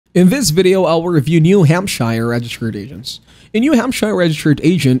In this video, I will review New Hampshire registered agents. A New Hampshire registered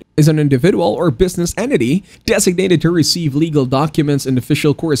agent is an individual or business entity designated to receive legal documents and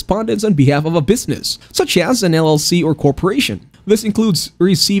official correspondence on behalf of a business, such as an LLC or corporation. This includes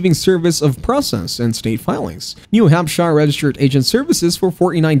receiving service of process and state filings. New Hampshire registered agent services for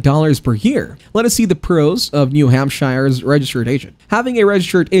 $49 per year. Let us see the pros of New Hampshire's registered agent. Having a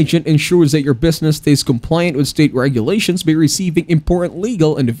registered agent ensures that your business stays compliant with state regulations by receiving important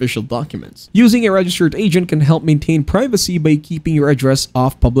legal and official documents. Using a registered agent can help maintain privacy by keeping your address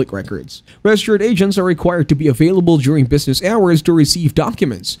off public records. Registered agents are required to be available during business hours to receive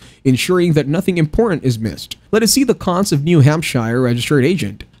documents, ensuring that nothing important is missed. Let us see the cons of New Hampshire registered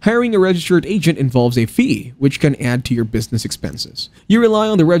agent. Hiring a registered agent involves a fee, which can add to your business expenses. You rely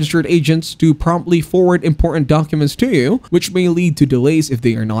on the registered agents to promptly forward important documents to you, which may lead to delays if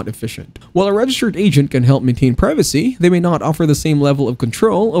they are not efficient. While a registered agent can help maintain privacy, they may not offer the same level of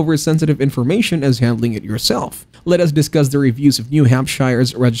control over sensitive information as handling it yourself. Let us discuss the reviews of New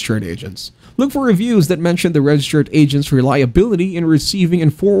Hampshire's registered agents. Look for reviews that mention the registered agent's reliability in receiving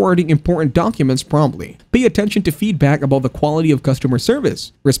and forwarding important documents promptly. Pay attention to feedback about the quality of customer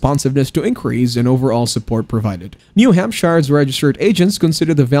service, responsiveness to inquiries, and overall support provided. New Hampshire's registered agents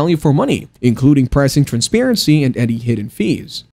consider the value for money, including pricing transparency and any hidden fees.